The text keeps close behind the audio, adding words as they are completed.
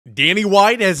Danny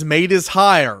White has made his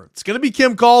hire. It's going to be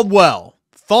Kim Caldwell.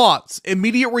 Thoughts,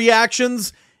 immediate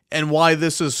reactions, and why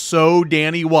this is so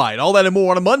Danny White. All that and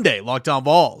more on a Monday, Locked On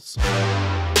Vols.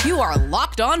 You are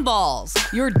Locked On Vols,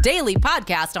 your daily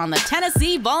podcast on the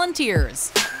Tennessee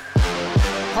Volunteers.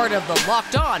 Part of the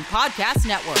Locked On Podcast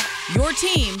Network, your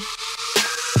team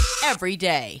every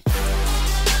day.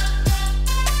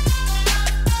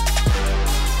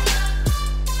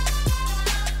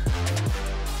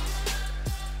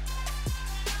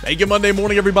 Hey, good Monday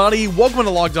morning, everybody. Welcome to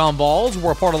Locked On Vols.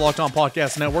 We're a part of Locked On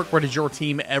Podcast Network, where it is your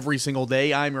team every single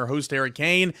day. I'm your host,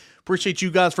 Cain. Appreciate you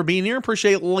guys for being here.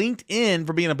 Appreciate LinkedIn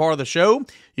for being a part of the show.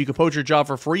 You can post your job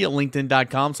for free at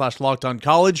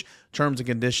linkedin.com/LockedOnCollege. Terms and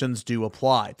conditions do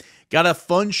apply. Got a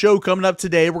fun show coming up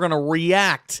today. We're going to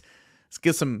react. Let's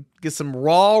get some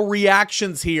raw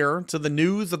reactions here to the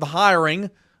news of the hiring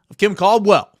of Kim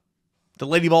Caldwell, the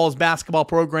Lady Vols basketball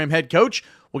program head coach.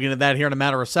 We'll get into that here in a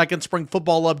matter of seconds. Spring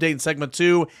football update in segment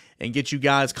 2 and get you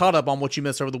guys caught up on what you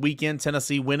missed over the weekend.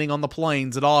 Tennessee winning on the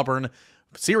Plains at Auburn.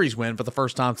 Series win for the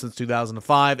first time since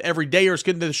 2005. Every day you're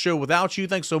getting to the show without you.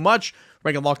 Thanks so much for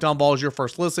making Locked On Vols your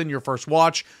first listen, your first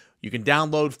watch. You can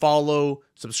download, follow,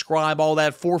 subscribe, all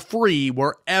that for free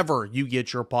wherever you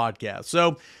get your podcast.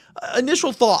 So,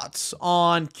 initial thoughts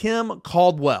on Kim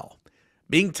Caldwell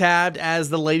being tabbed as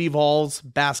the Lady Vols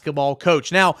basketball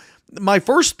coach. Now, my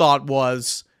first thought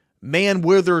was, man,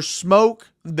 where there's smoke,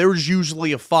 there's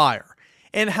usually a fire.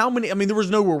 And how many, there was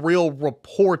no real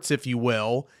reports, if you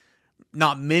will,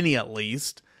 not many at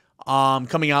least,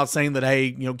 coming out saying that,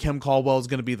 hey, Kim Caldwell is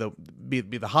going to be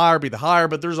the hire,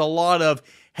 but there's a lot of,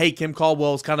 hey, Kim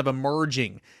Caldwell is kind of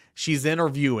emerging. She's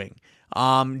interviewing.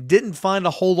 Didn't find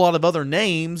a whole lot of other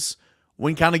names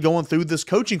when kind of going through this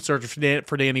coaching search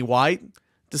for Danny White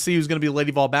to see who's going to be a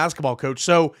Lady Vol basketball coach.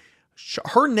 So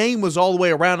her name was all the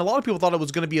way around. A lot of people thought it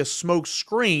was going to be a smoke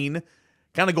screen,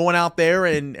 kind of going out there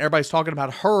and everybody's talking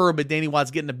about her, but Danny White's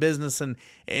getting to business and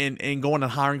going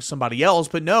and hiring somebody else.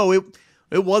 But no,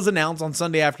 it was announced on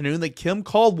Sunday afternoon that Kim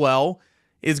Caldwell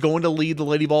is going to lead the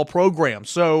Lady Vol program.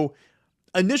 So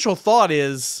initial thought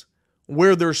is,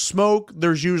 where there's smoke,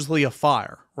 there's usually a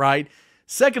fire, right?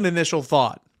 Second initial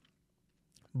thought,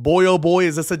 boy, oh boy,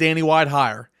 is this a Danny White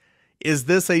hire? Is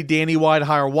this a Danny White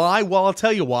hire? Why? Well, I'll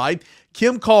tell you why.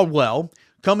 Kim Caldwell,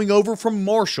 coming over from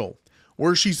Marshall,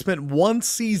 where she spent one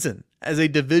season as a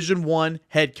Division I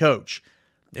head coach.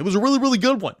 It was a really, really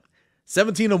good one.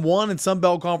 17-1 in Sun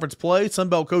Belt Conference play, Sun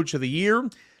Belt Coach of the Year.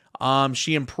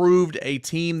 She improved a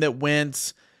team that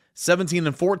went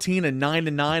 17-14 and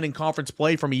 9-9 in conference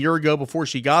play from a year ago before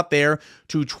she got there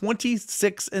to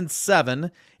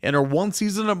 26-7 in her one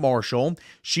season at Marshall.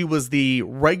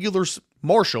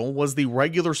 Marshall was the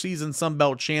regular season Sun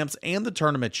Belt champs and the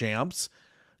tournament champs.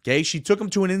 Okay, she took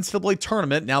them to an NCAA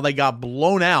tournament. Now they got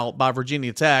blown out by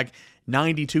Virginia Tech,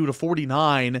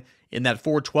 92-49 in that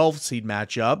 4-12 seed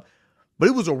matchup. But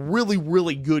it was a really,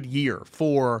 really good year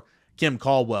for Kim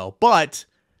Caldwell. But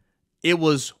it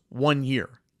was 1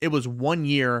 year. It was 1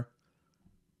 year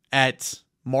at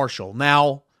Marshall.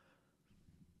 Now,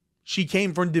 she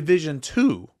came from Division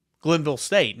II, Glenville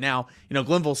State. Now,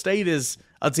 Glenville State is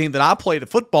a team that I played at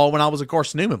football when I was at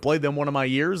Carson Newman, played them one of my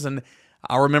years, and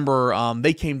I remember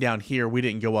they came down here. We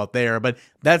didn't go up there, but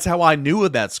that's how I knew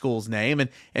of that school's name,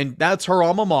 and that's her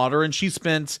alma mater, and she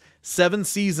spent 7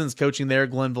 seasons coaching there at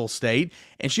Glenville State,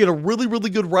 and she had a really, really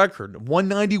good record,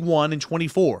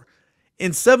 191-24.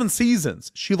 In 7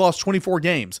 seasons, she lost 24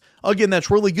 games. Again, that's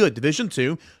really good. Division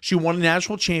II, she won a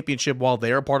national championship while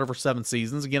there, part of her 7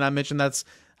 seasons. Again, I mentioned that's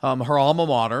her alma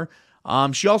mater.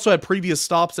 She also had previous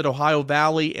stops at Ohio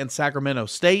Valley and Sacramento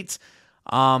State.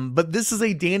 But this is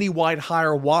a Danny White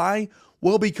hire. Why?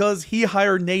 Well, because he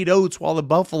hired Nate Oats while at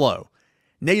Buffalo.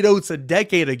 Nate Oats a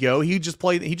decade ago, he just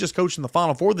coached in the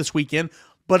Final Four this weekend,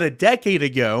 but a decade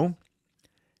ago,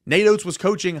 Nate Oats was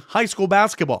coaching high school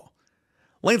basketball.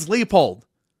 Lance Leipold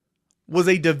was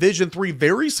a Division III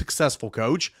very successful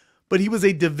coach, but he was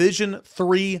a Division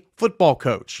III football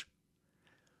coach.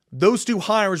 Those 2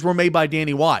 hires were made by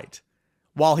Danny White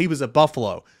while he was at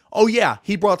Buffalo. Oh yeah,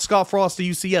 he brought Scott Frost to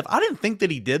UCF. I didn't think that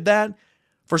he did that.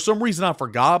 For some reason I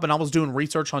forgot, but I was doing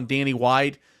research on Danny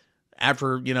White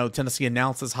after, Tennessee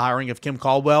announced his hiring of Kim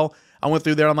Caldwell. I went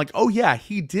through there, I'm like, oh yeah,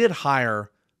 he did hire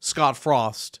Scott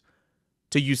Frost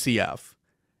to UCF.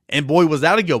 And boy, was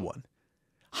that a good one.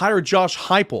 Hired Josh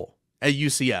Heupel at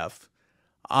UCF,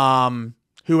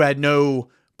 who had no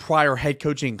prior head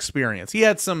coaching experience. He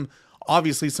had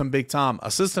obviously some big-time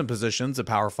assistant positions at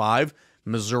Power 5,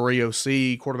 Missouri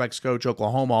OC, quarterbacks coach,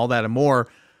 Oklahoma, all that and more,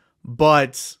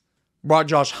 but brought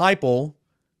Josh Heupel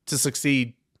to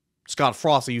succeed Scott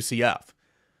Frost at UCF.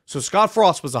 So Scott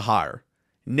Frost was a hire.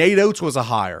 Nate Oats was a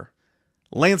hire.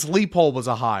 Lance Leipold was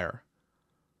a hire.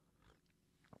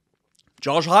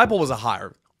 Josh Heupel was a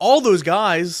hire. All those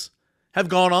guys have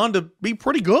gone on to be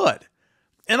pretty good.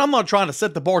 And I'm not trying to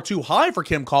set the bar too high for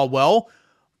Kim Caldwell,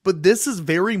 but this is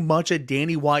very much a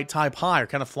Danny White type hire,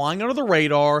 kind of flying under the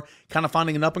radar, kind of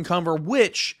finding an up-and-comer,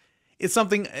 which is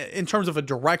something in terms of a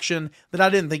direction that I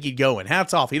didn't think he'd go in.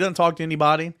 Hats off. He doesn't talk to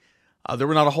anybody. There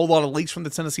were not a whole lot of leaks from the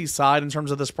Tennessee side in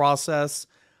terms of this process.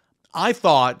 I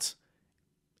thought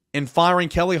in firing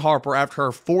Kelly Harper after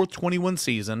her fourth 21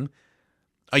 season,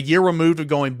 a year removed of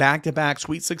going back-to-back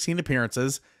Sweet 16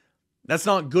 appearances, that's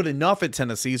not good enough at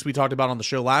Tennessee, as we talked about on the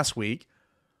show last week.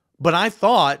 But I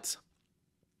thought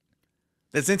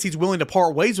that since he's willing to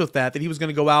part ways with that he was going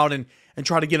to go out and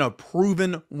try to get a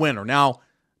proven winner. Now,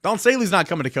 Don Staley's not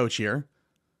coming to coach here.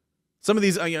 Some of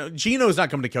these, Gino's not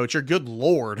coming to coach here. Good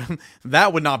Lord.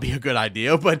 That would not be a good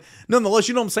idea. But nonetheless,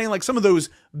 you know what I'm saying? Like some of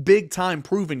those big-time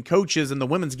proven coaches in the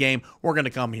women's game were going to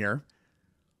come here.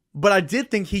 But I did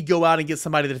think he'd go out and get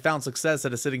somebody that found success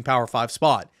at a sitting Power 5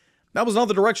 spot. That was not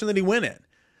the direction that he went in.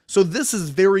 So this is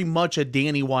very much a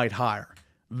Danny White hire.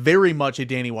 Very much a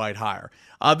Danny White hire.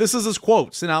 This is his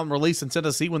quote sent out and released in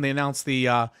Tennessee when they announced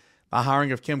the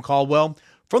hiring of Kim Caldwell.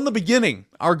 From the beginning,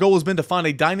 our goal has been to find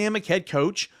a dynamic head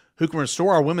coach who can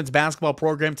restore our women's basketball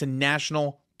program to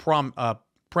national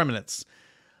preeminence.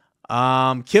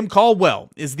 Kim Caldwell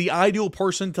is the ideal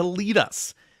person to lead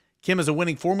us. Kim has a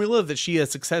winning formula that she has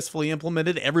successfully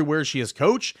implemented everywhere she has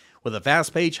coached, with a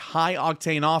fast-paced,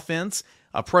 high-octane offense,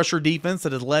 a pressure defense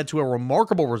that has led to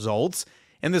remarkable results.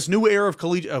 In this new era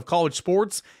of college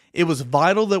sports, it was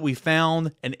vital that we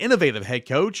found an innovative head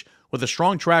coach with a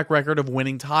strong track record of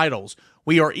winning titles.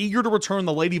 We are eager to return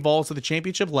the Lady Vols to the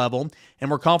championship level, and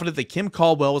we're confident that Kim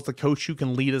Caldwell is the coach who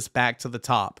can lead us back to the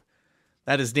top.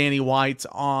 That is Danny White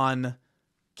on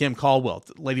Kim Caldwell,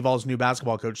 Lady Vols' new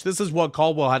basketball coach. This is what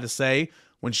Caldwell had to say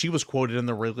when she was quoted in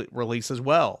the release as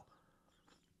well.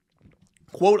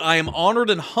 Quote, "I am honored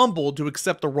and humbled to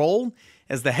accept the role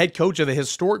as the head coach of a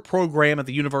historic program at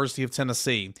the University of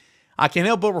Tennessee. I can't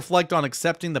help but reflect on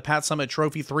accepting the Pat Summitt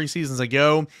Trophy 3 seasons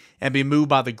ago and be moved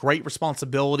by the great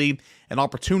responsibility and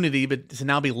opportunity to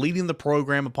now be leading the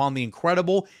program upon the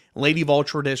incredible Lady Vol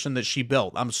tradition that she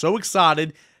built. I'm so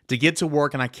excited to get to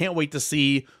work, and I can't wait to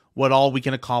see what all we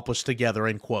can accomplish together,"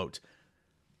 end quote.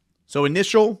 So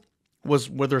initial was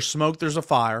where there's smoke, there's a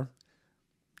fire.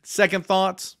 Second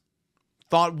thought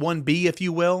 1B, if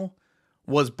you will,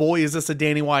 was, boy, is this a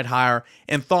Danny White hire?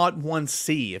 And thought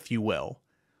 1C, if you will,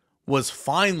 was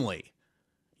finally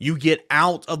you get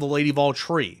out of the Lady Vol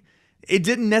tree. It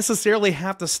didn't necessarily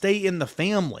have to stay in the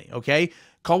family, okay?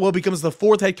 Caldwell becomes the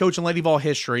fourth head coach in Lady Vol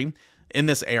history in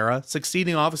this era,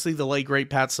 succeeding, obviously, the late, great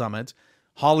Pat Summitt,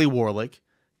 Holly Warlick,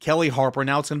 Kelly Harper.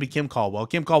 Now it's going to be Kim Caldwell.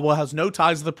 Kim Caldwell has no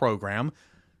ties to the program.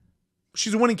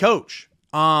 She's a winning coach.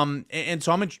 And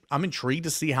so I'm intrigued to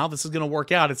see how this is going to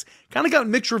work out. It's kind of got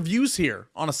mixed reviews here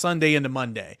on a Sunday into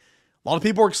Monday. A lot of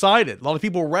people are excited. A lot of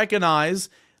people recognize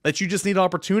that you just need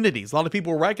opportunities. A lot of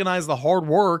people recognize the hard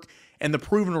work and the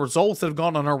proven results that have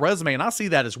gone on her resume, and I see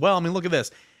that as well. I mean, look at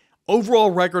this. Overall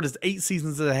record is 8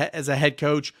 seasons as a head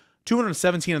coach,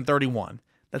 217-31.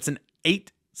 That's an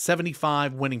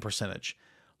 875 winning percentage.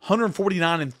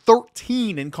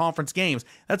 149-13 in conference games.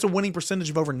 That's a winning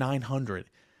percentage of over 900.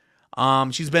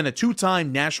 She's been a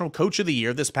 2-time National Coach of the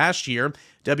Year. This past year,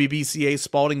 WBCA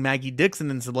Spalding Maggie Dixon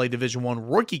NCAA Division I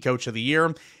Rookie Coach of the Year.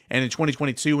 And in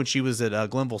 2022, when she was at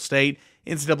Glenville State,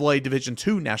 NCAA Division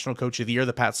II National Coach of the Year,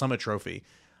 the Pat Summitt Trophy.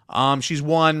 She's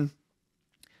won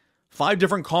 5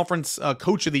 different conference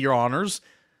Coach of the Year honors.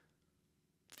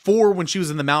 4 when she was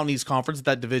in the Mountain East Conference at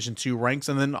that Division II ranks.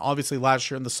 And then obviously last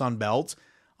year in the Sun Belt.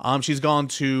 She's gone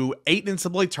to 8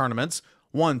 NCAA tournaments.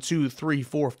 1, 2, 3,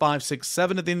 4, 5, 6,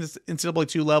 7 at the NCAA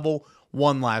 2 level.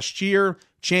 1 last year.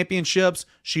 Championships.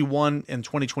 She won in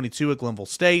 2022 at Glenville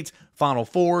State. Final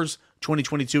Fours.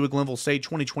 2022 at Glenville State.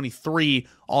 2023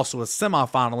 also a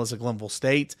semifinalist at Glenville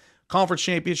State. Conference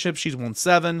championships, she's won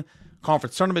 7.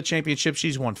 Conference tournament championships,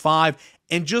 she's won 5.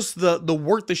 And just the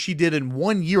work that she did in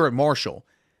 1 year at Marshall,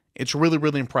 it's really,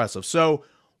 really impressive. So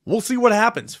we'll see what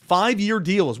happens. 5-year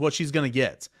deal is what she's going to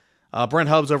get. Brent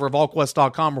Hubbs over at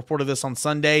VolQuest.com reported this on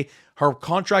Sunday. Her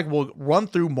contract will run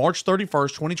through March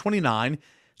 31st, 2029.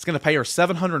 It's going to pay her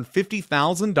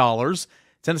 $750,000.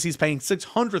 Tennessee's paying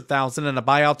 $600,000 in a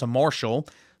buyout to Marshall.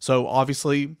 So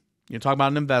obviously, you're talking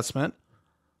about an investment.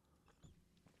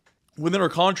 Within her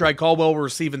contract, Caldwell will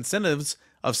receive incentives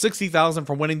of $60,000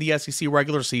 for winning the SEC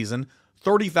regular season,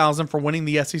 $30,000 for winning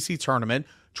the SEC tournament,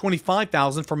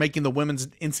 $25,000 for making the women's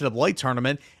NCAA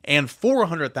tournament, and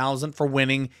 $400,000 for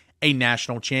winning a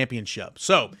national championship.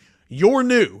 So your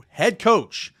new head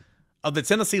coach of the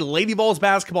Tennessee Lady Vols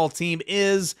basketball team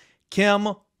is Kim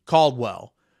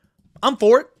Caldwell. I'm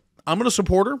for it. I'm going to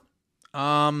support her.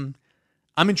 I'm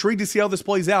intrigued to see how this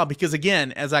plays out because,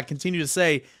 again, as I continue to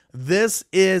say, this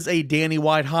is a Danny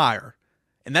White hire.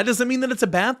 And that doesn't mean that it's a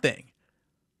bad thing.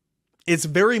 It's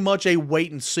very much a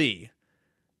wait and see.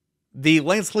 The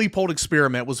Lance Leipold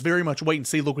experiment was very much wait and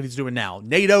see. Look what he's doing now.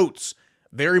 Nate Oats,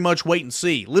 very much wait and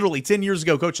see. Literally 10 years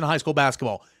ago, coaching high school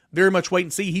basketball. Very much wait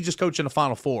and see. He just coached in the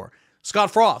Final Four.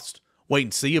 Scott Frost, wait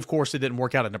and see. Of course, it didn't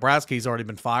work out at Nebraska. He's already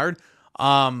been fired.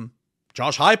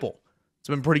 Josh Heupel, it's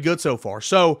been pretty good so far.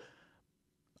 So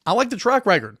I like the track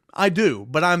record. I do,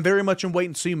 but I'm very much in wait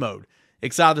and see mode.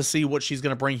 Excited to see what she's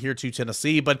going to bring here to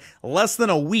Tennessee. But less than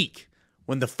a week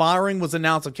when the firing was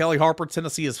announced of Kelly Harper,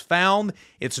 Tennessee has found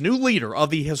its new leader of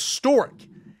the historic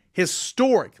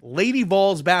Lady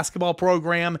Vols basketball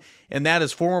program, and that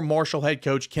is former Marshall head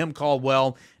coach Kim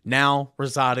Caldwell, now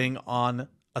residing on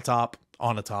atop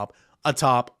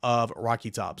of Rocky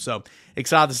Top. So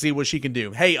excited to see what she can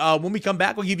do. Hey, when we come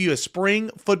back, we'll give you a spring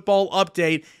football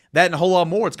update. That and a whole lot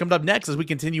more. It's coming up next as we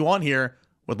continue on here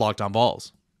with Locked On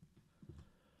Vols.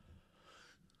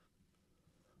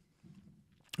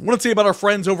 I want to tell you about our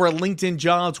friends over at LinkedIn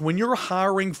Jobs. When you're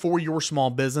hiring for your small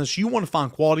business, you want to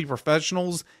find quality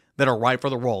professionals that are right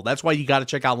for the role. That's why you got to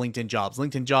check out LinkedIn Jobs.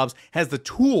 LinkedIn Jobs has the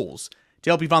tools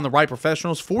to help you find the right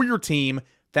professionals for your team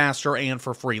faster and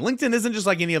for free. LinkedIn isn't just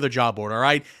like any other job board, all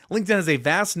right? LinkedIn has a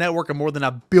vast network of more than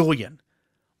a billion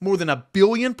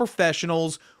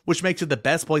professionals, which makes it the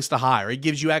best place to hire. It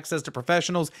gives you access to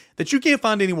professionals that you can't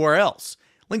find anywhere else.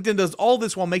 LinkedIn does all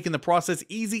this while making the process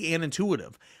easy and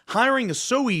intuitive. Hiring is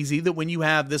so easy that when you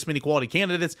have this many quality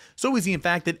candidates, so easy in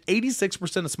fact that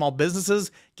 86% of small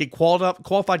businesses get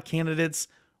qualified candidates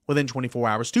within 24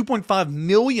 hours. 2.5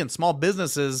 million small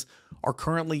businesses are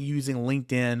currently using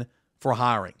LinkedIn for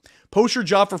hiring. Post your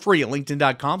job for free at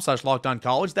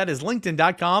linkedin.com/lockedoncollege. That is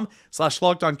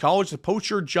linkedin.com/lockedoncollege to post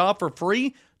your job for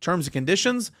free. Terms and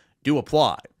conditions do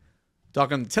apply.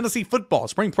 Talking Tennessee football,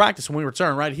 spring practice when we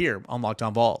return right here on Locked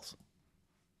On Vols.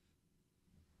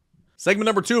 Segment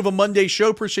number 2 of a Monday show.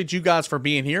 Appreciate you guys for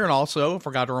being here. And also,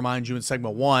 forgot to remind you in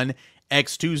segment 1,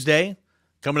 X Tuesday,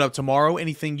 coming up tomorrow.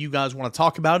 Anything you guys want to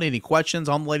talk about, any questions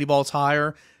on the Lady Vols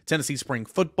hire, Tennessee spring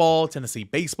football, Tennessee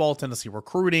baseball, Tennessee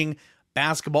recruiting,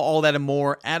 basketball, all that and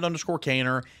more,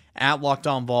 @_Cainer, Locked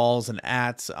On Vols, and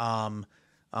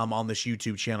on this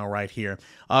YouTube channel right here.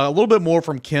 A little bit more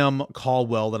from Kim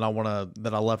Caldwell that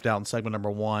I left out in segment number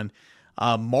 1.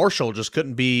 Marshall just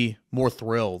couldn't be more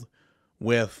thrilled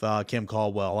with Kim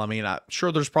Caldwell. I mean, I'm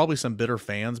sure there's probably some bitter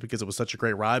fans because it was such a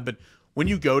great ride, but when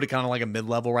you go to kind of like a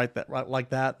mid-level right like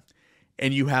that,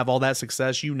 and you have all that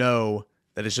success, you know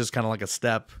that it's just kind of like a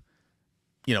step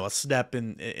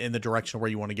in the direction where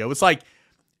you want to go. It's like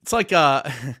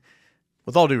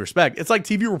with all due respect, it's like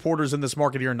TV reporters in this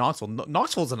market here in Knoxville.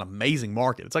 Knoxville is an amazing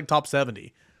market. It's like top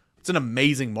 70. It's an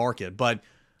amazing market. But,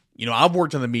 I've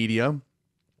worked in the media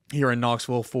here in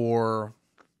Knoxville for,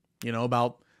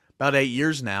 about 8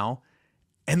 years now.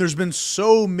 And there's been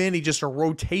so many, just a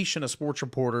rotation of sports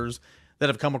reporters that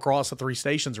have come across the 3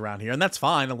 stations around here. And that's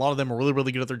fine. A lot of them are really,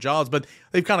 really good at their jobs, but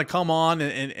they've kind of come on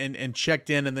and checked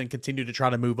in and then continue to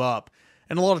try to move up.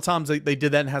 And a lot of times they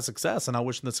did that and had success, and I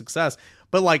wish them the success.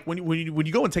 But like when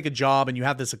you go and take a job and you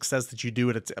have the success that you do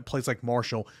at a place like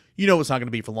Marshall, you know it's not going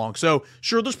to be for long. So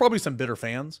sure, there's probably some bitter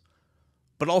fans,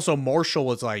 but also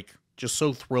Marshall is like just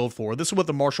so thrilled for. This is what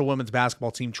the Marshall women's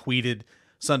basketball team tweeted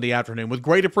Sunday afternoon. With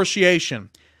great appreciation,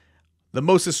 the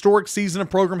most historic season of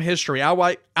program history,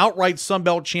 outright Sun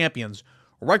Belt champions,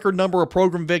 record number of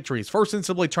program victories, first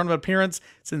NCAA tournament appearance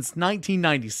since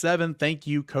 1997. Thank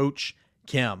you, Coach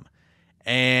Kim.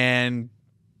 And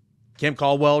Kim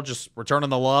Caldwell just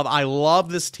returning the love. I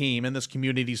love this team and this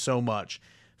community so much.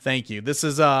 Thank you. This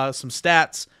is some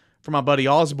stats from my buddy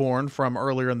Osborne from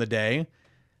earlier in the day. If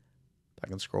I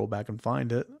can scroll back and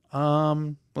find it.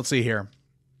 Let's see here.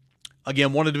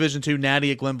 Again, won a Division II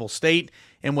Natty at Glenville State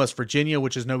in West Virginia,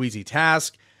 which is no easy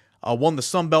task. Won the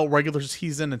Sun Belt regular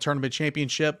season and tournament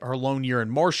championship her lone year in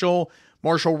Marshall.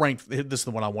 Marshall ranked, this is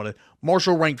the one I wanted.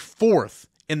 Marshall ranked 4th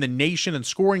in the nation in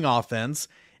scoring offense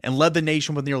and led the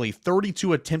nation with nearly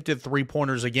 32 attempted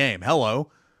three-pointers a game. Hello.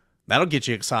 That'll get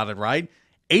you excited, right?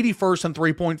 81st in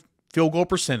three-point field goal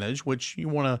percentage, which you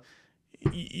want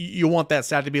that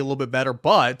stat to be a little bit better,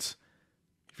 but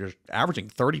if you're averaging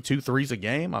 32 threes a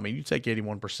game, I mean, you take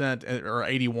 81% or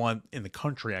 81 in the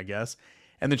country, I guess,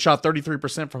 and then shot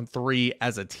 33% from 3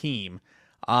 as a team.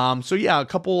 So yeah, a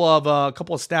couple of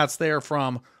stats there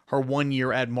from her 1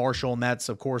 year at Marshall, and that's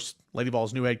of course Lady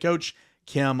Vols' new head coach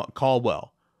Kim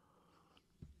Caldwell.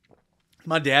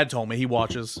 My dad told me he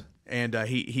watches, and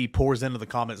he pours into the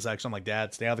comment section. I'm like,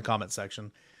 Dad, stay out of the comment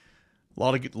section. A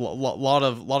lot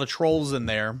of trolls in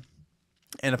there,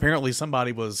 and apparently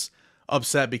somebody was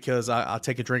upset because I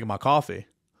take a drink of my coffee.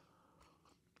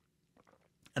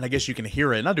 And I guess you can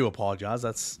hear it, and I do apologize.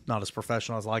 That's not as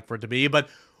professional as I like for it to be. But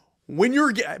when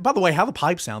you're, by the way, how the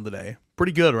pipes sound today?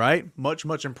 Pretty good, right? Much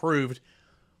improved.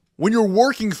 When you're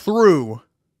working through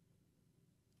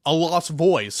a lost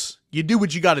voice, you do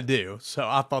what you got to do. So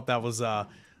I thought that was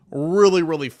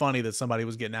really funny that somebody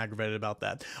was getting aggravated about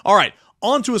that. All right,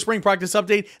 on to a spring practice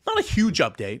update. Not a huge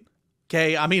update,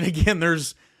 okay? I mean, again,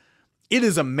 it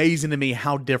is amazing to me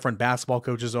how different basketball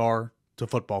coaches are to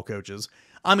football coaches.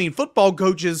 I mean, football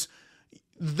coaches,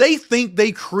 they think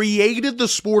they created the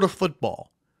sport of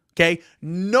football, okay?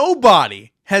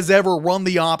 Nobody has ever run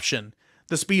the option,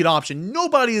 the speed option.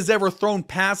 Nobody has ever thrown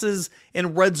passes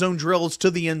in red zone drills to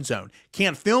the end zone.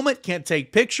 Can't film it, can't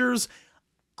take pictures.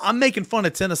 I'm making fun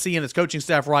of Tennessee and its coaching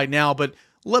staff right now, but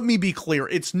let me be clear.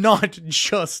 It's not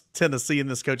just Tennessee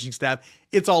and this coaching staff.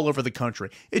 It's all over the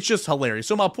country. It's just hilarious.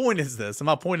 So my point is this, and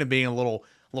my point of being a little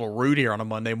rude here on a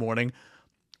Monday morning,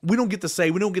 we don't get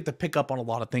to pick up on a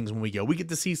lot of things when we go. We get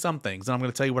to see some things, and I'm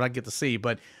going to tell you what I get to see,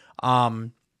 but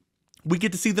we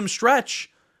get to see them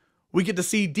stretch. We get to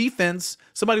see defense.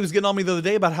 Somebody was getting on me the other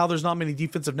day about how there's not many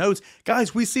defensive notes.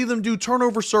 Guys, we see them do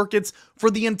turnover circuits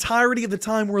for the entirety of the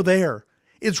time we're there.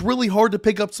 It's really hard to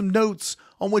pick up some notes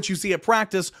on what you see at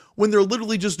practice when they're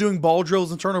literally just doing ball drills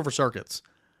and turnover circuits.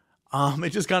 It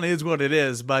just kind of is what it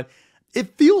is, but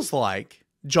it feels like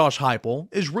Josh Heupel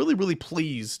is really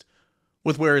pleased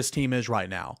with where his team is right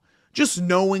now. Just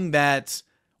knowing that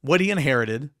what he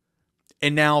inherited,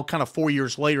 and now kind of 3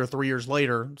 years later,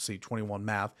 21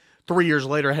 math, 3 years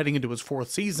later, heading into his fourth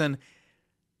season,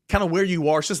 kind of where you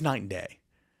are, it's just night and day.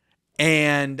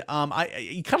 And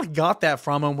you kind of got that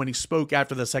from him when he spoke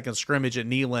after the second scrimmage at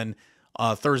Neyland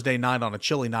Thursday night on a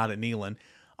chilly night at Neyland.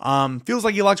 Feels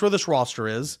like he likes where this roster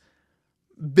is.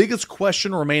 Biggest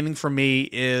question remaining for me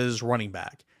is running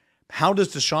back. How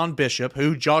does Deshaun Bishop,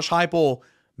 who Josh Heupel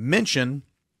mentioned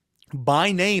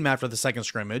by name after the second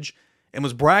scrimmage and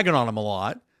was bragging on him a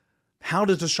lot, how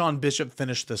does Deshaun Bishop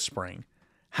finish this spring?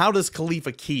 How does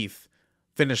Khalifa Keith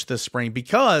finish this spring?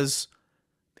 Because,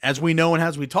 as we know and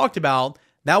as we talked about,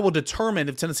 that will determine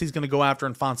if Tennessee's going to go after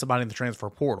and find somebody in the transfer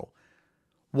portal.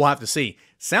 We'll have to see.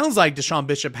 Sounds like Deshaun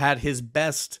Bishop had his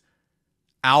best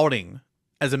outing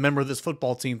as a member of this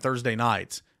football team Thursday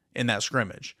night in that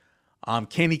scrimmage.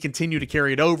 Can he continue to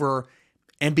carry it over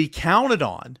and be counted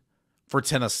on for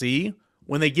Tennessee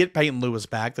when they get Peyton Lewis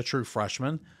back, the true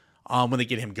freshman, when they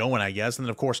get him going, I guess. And then,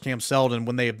 of course, Cam Seldon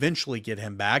when they eventually get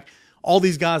him back. All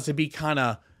these guys to be kind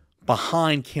of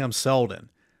behind Cam Seldon.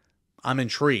 I'm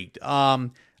intrigued.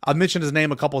 I've mentioned his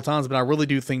name a couple of times, but I really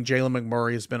do think Jalen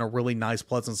McMurray has been a really nice,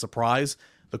 pleasant surprise.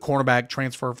 The cornerback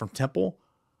transfer from Temple.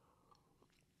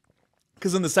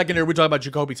 Because in the secondary, we talk about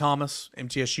Jacoby Thomas,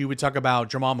 MTSU. We talk about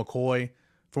Jamal McCoy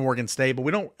from Oregon State, but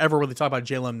we don't ever really talk about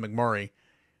Jalen McMurray.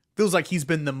 Feels like he's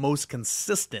been the most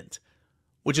consistent,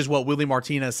 which is what Willie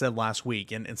Martinez said last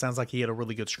week, and it sounds like he had a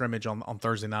really good scrimmage on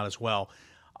Thursday night as well.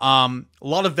 A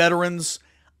lot of veterans,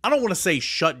 I don't want to say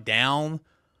shut down,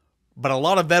 but a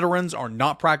lot of veterans are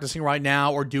not practicing right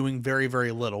now or doing very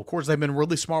little. Of course, they've been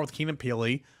really smart with Keenan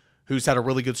Peely, who's had a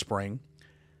really good spring.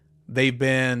 They've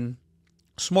been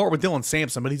smart with Dylan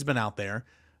Sampson, but he's been out there.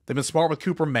 They've been smart with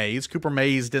Cooper Mays. Cooper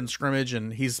Mays didn't scrimmage,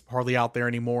 and he's hardly out there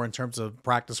anymore in terms of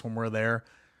practice when we're there.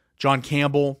 John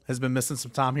Campbell has been missing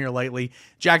some time here lately.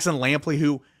 Jackson Lampley,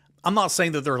 who I'm not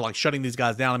saying that they're like shutting these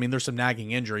guys down. I mean, there's some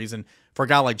nagging injuries, and for a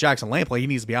guy like Jackson Lampley, he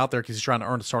needs to be out there because he's trying to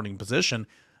earn a starting position.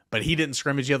 But he didn't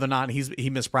scrimmage the other night, and he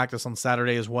missed practice on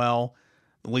Saturday as well,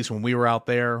 at least when we were out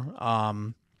there.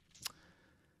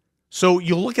 So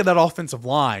you look at that offensive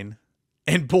line,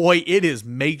 and boy, it is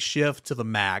makeshift to the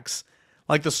max.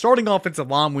 Like the starting offensive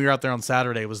line we were out there on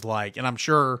Saturday was like, and I'm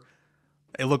sure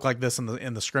it looked like this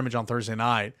in the scrimmage on Thursday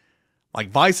night, like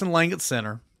Vice and Lang at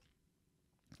center.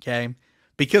 Okay.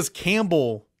 Because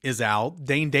Campbell is out,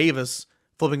 Dane Davis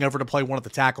flipping over to play one of the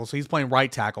tackles. So he's playing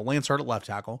right tackle, Lance Hurt at left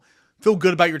tackle. Feel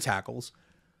good about your tackles.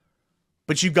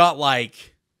 But you've got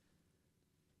like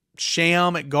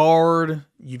Sham at guard.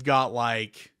 You've got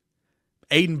like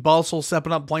Aiden Bustle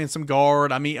stepping up playing some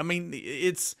guard. I mean,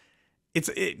 it's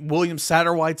William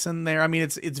Satterwhite's in there. I mean,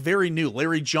 it's very new.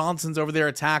 Larry Johnson's over there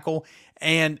at tackle,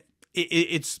 and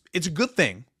it's a good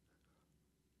thing.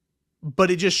 But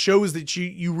it just shows that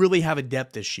you really have a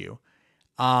depth issue.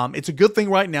 It's a good thing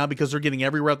right now because they're getting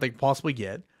every rep they can possibly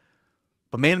get.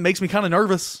 But man, it makes me kind of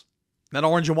nervous. That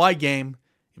orange and white game,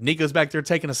 If Nico's back there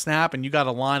taking a snap and you got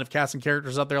a line of casting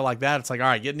characters up there like that, it's like, all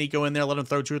right, get Nico in there, let him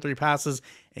throw 2 or 3 passes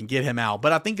and get him out.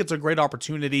 But I think it's a great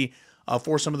opportunity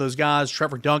for some of those guys.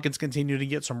 Trevor Duncan's continuing to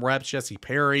get some reps. Jesse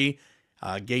Perry,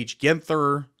 Gage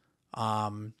Ginther,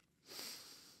 all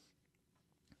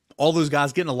those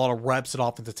guys getting a lot of reps at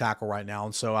offensive tackle right now.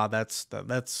 And so that's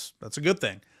a good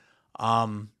thing.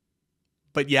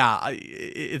 But yeah,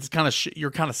 it's kind of,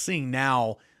 you're kind of seeing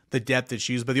now the depth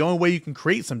issues, but the only way you can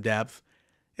create some depth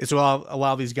is to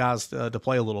allow these guys to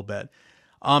play a little bit.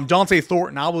 Dante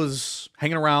Thornton, I was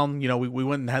hanging around, we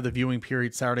went and had the viewing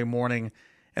period Saturday morning,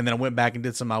 and then I went back and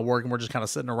did some of my work, and we're just kind of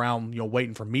sitting around,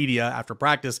 waiting for media after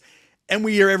practice, and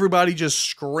we hear everybody just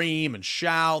scream and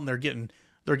shout, and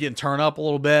they're getting turned up a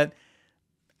little bit.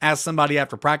 Asked somebody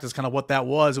after practice kind of what that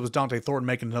was. It was Dante Thornton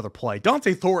making another play.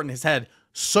 Dante Thornton has had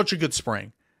such a good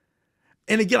spring.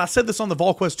 And again, I said this on the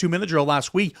VolQuest 2-minute drill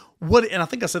last week. And I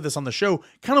think I said this on the show,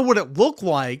 kind of what it looked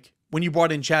like when you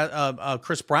brought in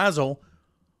Chris Brazzell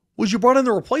was you brought in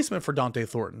the replacement for Dante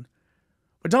Thornton.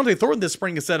 But Dante Thornton this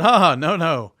spring has said,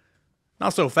 no,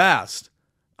 not so fast.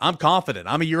 I'm confident.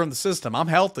 I'm a year in the system. I'm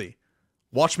healthy.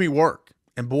 Watch me work.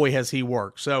 And boy, has he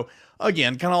worked. So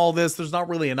again, kind of all this, there's not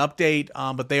really an update,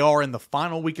 but they are in the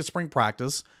final week of spring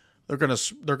practice. They're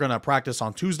gonna practice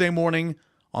on Tuesday morning,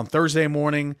 on Thursday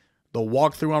morning. They'll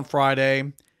walk through on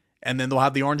Friday, and then they'll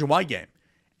have the orange and white game.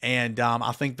 And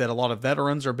I think that a lot of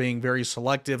veterans are being very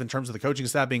selective in terms of the coaching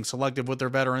staff being selective with their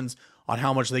veterans on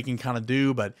how much they can kind of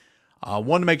do. But I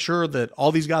want to make sure that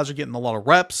all these guys are getting a lot of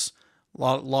reps,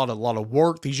 a lot of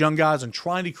work, these young guys, and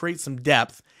trying to create some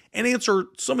depth and answer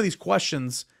some of these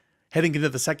questions heading into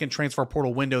the second transfer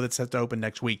portal window that's set to open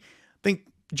next week. I think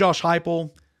Josh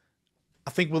Heupel,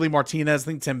 I think Willie Martinez, I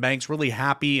think Tim Banks really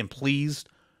happy and pleased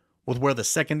with where the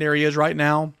secondary is right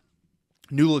now.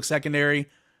 New look secondary.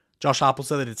 Josh Heupel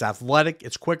said that it's athletic,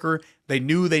 it's quicker. They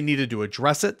knew they needed to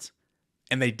address it,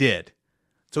 and they did.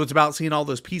 So it's about seeing all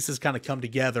those pieces kind of come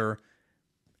together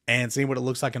and seeing what it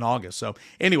looks like in August. So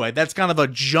anyway, that's kind of a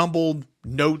jumbled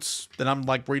notes that I'm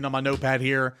like reading on my notepad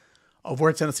here of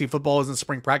where Tennessee football is in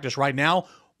spring practice right now.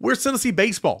 Where's Tennessee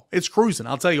baseball? It's cruising.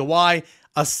 I'll tell you why.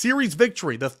 A series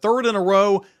victory, the third in a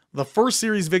row, the first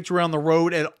series victory on the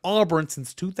road at Auburn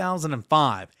since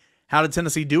 2005. How did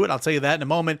Tennessee do it? I'll tell you that in a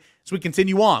moment as we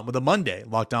continue on with a Monday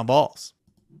Locked On Vols.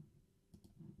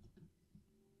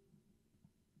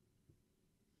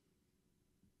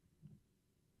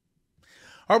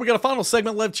 All right, we got a final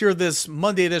segment left here this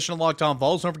Monday edition of Locked On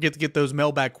Vols. Don't forget to get those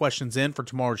mailbag questions in for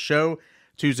tomorrow's show,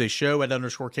 Tuesday's show at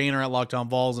 _Cain or at Locked On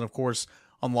Vols, and of course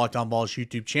on the Locked On Vols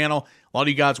YouTube channel. A lot of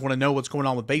you guys want to know what's going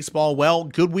on with baseball. Well,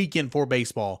 good weekend for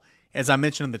baseball. As I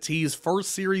mentioned in the tease,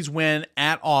 first series win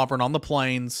at Auburn on the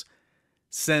Plains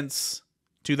since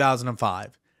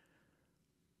 2005.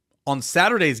 On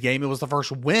Saturday's game, it was the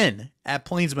first win at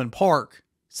Plainsman Park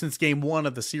since game 1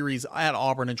 of the series at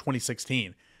Auburn in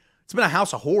 2016. It's been a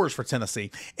house of horrors for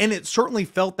Tennessee, and it certainly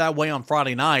felt that way on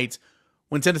Friday night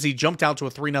when Tennessee jumped out to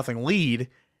a 3-0 lead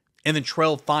and then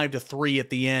trailed 5-3 at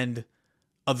the end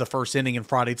of the first inning in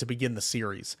Friday to begin the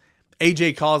series.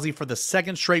 A.J. Causey, for the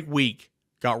second straight week,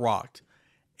 got rocked.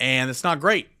 And it's not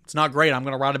great. It's not great. I'm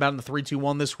going to write about it in the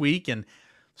 3-2-1 this week, and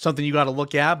something you got to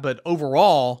look at. But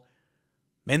overall,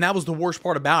 man, that was the worst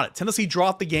part about it. Tennessee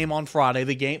dropped the game on Friday,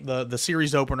 the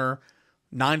series opener,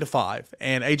 9-5.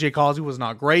 And A.J. Causey was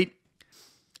not great.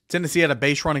 Tennessee had a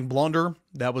base running blunder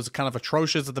that was kind of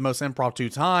atrocious at the most impromptu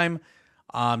time.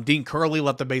 Dean Curley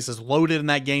left the bases loaded in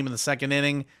that game in the second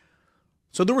inning.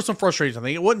 So there was some frustration. I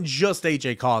think it wasn't just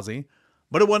A.J. Causey,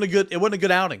 but it wasn't a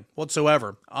good outing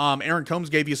whatsoever. Aaron Combs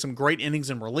gave you some great innings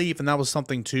in relief, and that was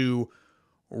something to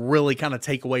really kind of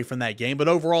take away from that game. But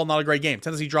overall, not a great game.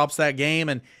 Tennessee drops that game,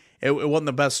 and it wasn't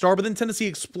the best start. But then Tennessee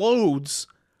explodes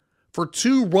for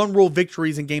 2 run rule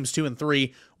victories in games 2 and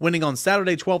 3, winning on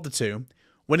Saturday 12-2,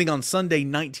 winning on Sunday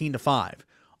 19-5.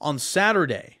 On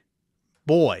Saturday,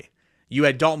 boy, you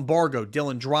had Dalton Bargo,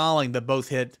 Dylan Dreiling that both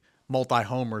hit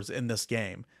multi-homers in this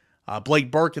game.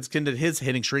 Blake Burke extended his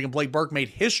hitting streak, and Blake Burke made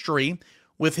history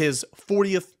with his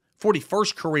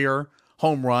 41st career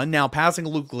home run, now passing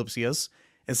Luke Lipsius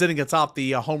and sitting atop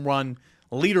the home run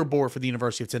leaderboard for the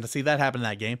University of Tennessee. That happened in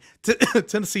that game.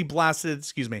 Tennessee blasted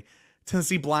 6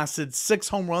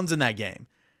 home runs in that game.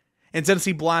 And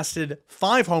Tennessee blasted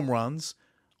 5 home runs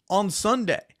on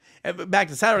Sunday. Back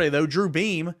to Saturday, though, Drew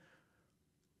Beam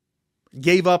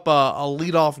gave up a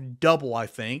leadoff double, I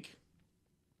think.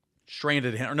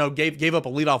 Stranded him, or no, gave up a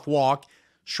leadoff walk,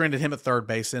 stranded him at third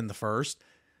base in the first.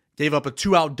 Gave up a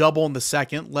 2-out double in the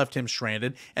second, left him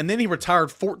stranded. And then he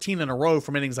retired 14 in a row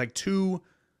from innings like 2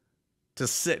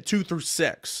 through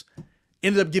 6.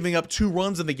 ended up giving up 2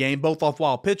 runs in the game, both off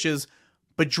wild pitches.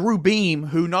 But Drew Beam,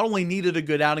 who not only needed a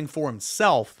good outing for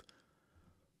himself,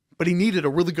 but he needed a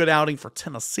really good outing for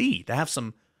Tennessee to have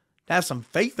some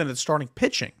faith in its starting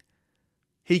pitching.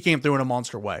 He came through in a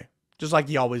monster way, just like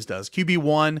he always does.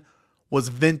 QB1 was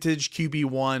vintage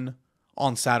QB1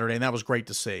 on Saturday, and that was great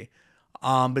to see.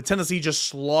 But Tennessee just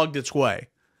slugged its way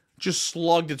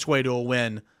to a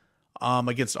win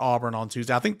against Auburn on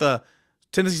Tuesday. I think the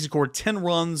Tennessee scored 10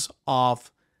 runs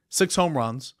off 6 home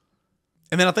runs.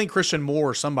 And then I think Christian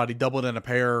Moore or somebody doubled in a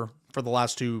pair for the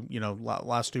last two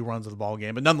runs of the ball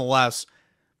game. But nonetheless,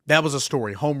 that was a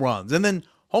story, home runs. And then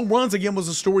home runs again was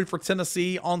a story for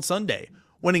Tennessee on Sunday,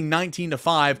 winning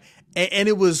 19-5. And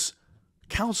it was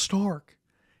Cal Stark.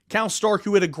 Cal Stark,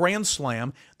 who had a grand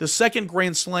slam, the second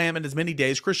grand slam in as many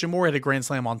days. Christian Moore had a grand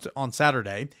slam on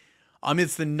Saturday.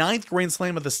 It's the 9th grand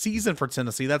slam of the season for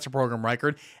Tennessee. That's a program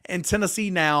record. And Tennessee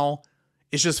now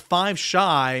is just 5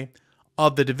 shy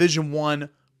of the Division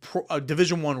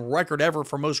I record ever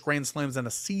for most grand slams in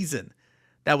a season.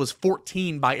 That was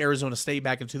 14 by Arizona State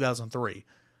back in 2003.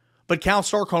 But Cal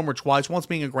Stark homered twice, once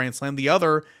being a grand slam, the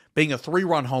other being a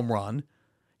 3-run home run.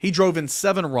 He drove in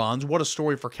 7 runs. What a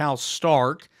story for Cal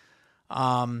Stark.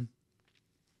 That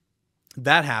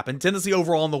happened. Tennessee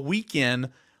overall on the weekend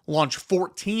launched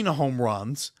 14 home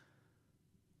runs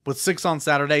with 6 on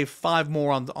Saturday, 5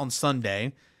 more on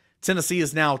Sunday. Tennessee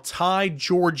is now tied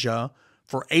Georgia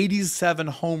for 87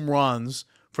 home runs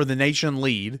for the nation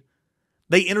lead.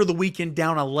 They enter the weekend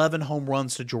down 11 home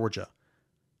runs to Georgia.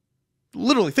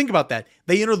 Literally, think about that.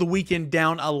 They enter the weekend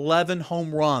down 11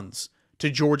 home runs to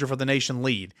Georgia for the nation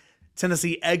lead.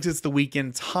 Tennessee exits the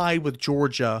weekend tied with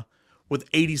Georgia with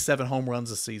 87 home runs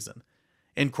this season.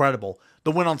 Incredible.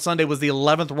 The win on Sunday was the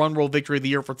 11th run rule victory of the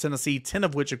year for Tennessee, 10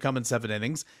 of which have come in 7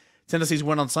 innings. Tennessee's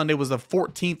win on Sunday was the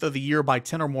 14th of the year by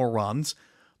 10 or more runs.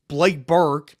 Blake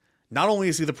Burke, not only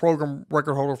is he the program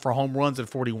record holder for home runs at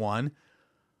 41,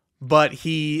 but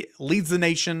he leads the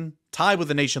nation, tied with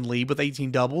the nation lead with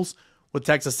 18 doubles with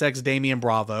Texas Tech's Damian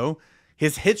Bravo.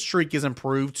 His hit streak is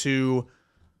improved to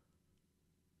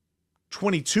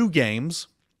 22 games,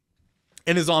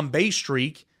 and his on-base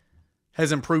streak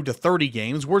has improved to 30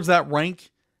 games. Where's that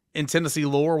rank in Tennessee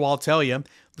lore? Well, I'll tell you.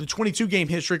 The 22-game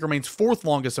hit streak remains 4th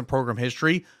longest in program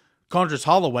history. Condris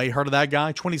Holloway, heard of that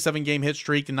guy? 27-game hit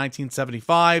streak in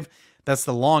 1975. That's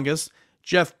the longest.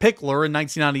 Jeff Pickler in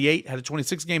 1998 had a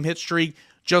 26-game hit streak.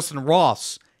 Justin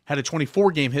Ross had a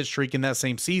 24-game hit streak in that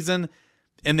same season.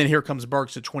 And then here comes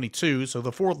Burks at 22, so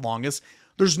the 4th longest.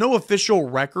 There's no official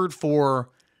record for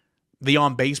the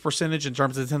on-base percentage in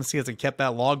terms of Tennessee hasn't kept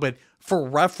that log, but for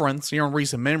reference, here in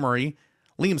recent memory,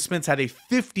 Liam Spence had a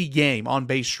 50-game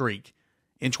on-base streak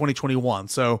in 2021.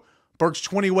 So Burks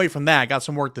 20 away from that, got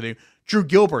some work to do. Drew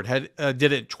Gilbert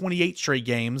did it 28 straight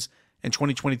games in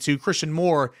 2022. Christian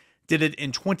Moore did it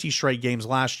in 20 straight games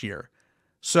last year.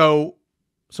 So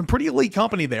some pretty elite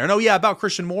company there. And about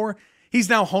Christian Moore, he's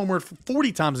now homered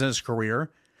 40 times in his career,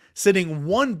 sitting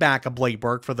 1 back of Blake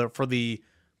Burke for the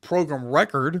program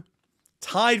record,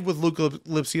 tied with Luke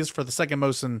Lipsius for the second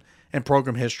most in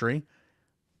program history.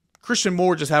 Christian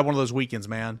Moore just had one of those weekends,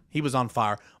 man. He was on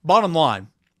fire. Bottom line,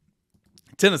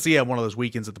 Tennessee had one of those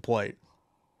weekends at the plate.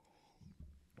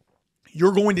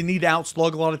 You're going to need to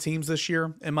outslug a lot of teams this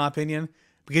year, in my opinion,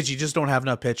 because you just don't have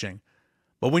enough pitching.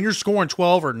 But when you're scoring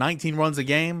 12 or 19 runs a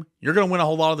game, you're going to win a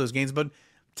whole lot of those games. But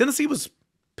Tennessee was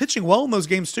pitching well in those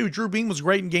games, too. Drew Beam was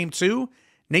great in game 2.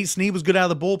 Nate Snead was good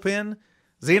out of the bullpen.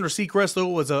 Xander Seacrest, though,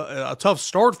 was a tough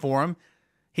start for him.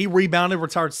 He rebounded,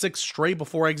 retired 6 straight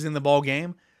before exiting the ball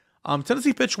game.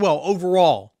 Tennessee pitched well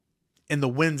overall in the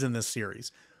wins in this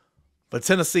series. But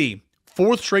Tennessee,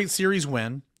 3rd straight series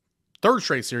win, the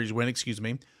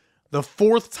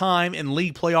 4th time in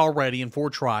league play already in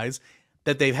 4 tries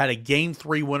that they've had a Game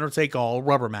 3 winner-take-all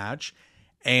rubber match.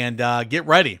 And get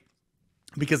ready,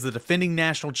 because the defending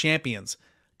national champions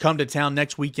come to town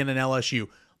next weekend in LSU.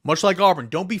 Much like Auburn,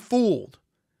 don't be fooled.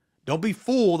 Don't be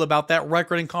fooled about that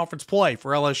record in conference play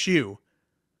for LSU.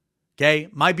 Okay?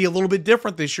 Might be a little bit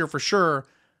different this year for sure,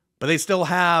 but they still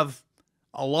have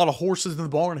a lot of horses in the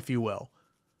barn, if you will.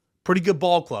 Pretty good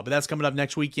ball club, but that's coming up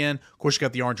next weekend. Of course, you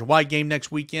got the orange and white game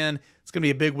next weekend. It's going to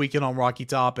be a big weekend on Rocky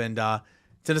Top, and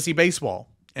Tennessee baseball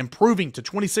improving to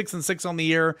 26-6 on the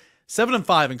year,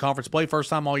 7-5 in conference play. First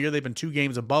time all year they've been 2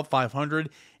 games above 500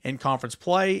 in conference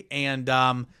play, and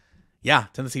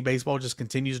Tennessee baseball just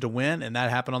continues to win, and that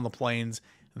happened on the Plains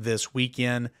this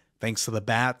weekend thanks to the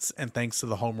bats and thanks to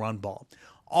the home run ball.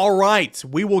 All right,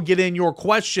 we will get in your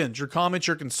questions, your comments,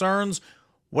 your concerns,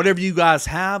 whatever you guys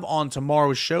have on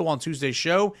tomorrow's show, on Tuesday's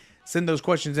show. Send those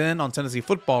questions in on Tennessee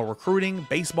football, recruiting,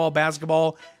 baseball,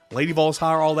 basketball, Lady Vols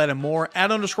Hire, all that and more,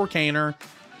 @_Cainer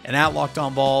and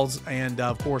 @LockedOnVols. And,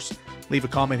 of course, leave a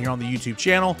comment here on the YouTube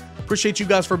channel. Appreciate you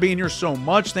guys for being here so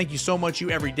much. Thank you so much, you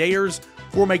everydayers,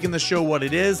 for making this show what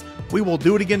it is. We will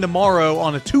do it again tomorrow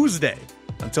on a Tuesday.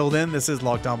 Until then, this is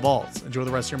Locked On Vols. Enjoy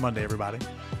the rest of your Monday, everybody.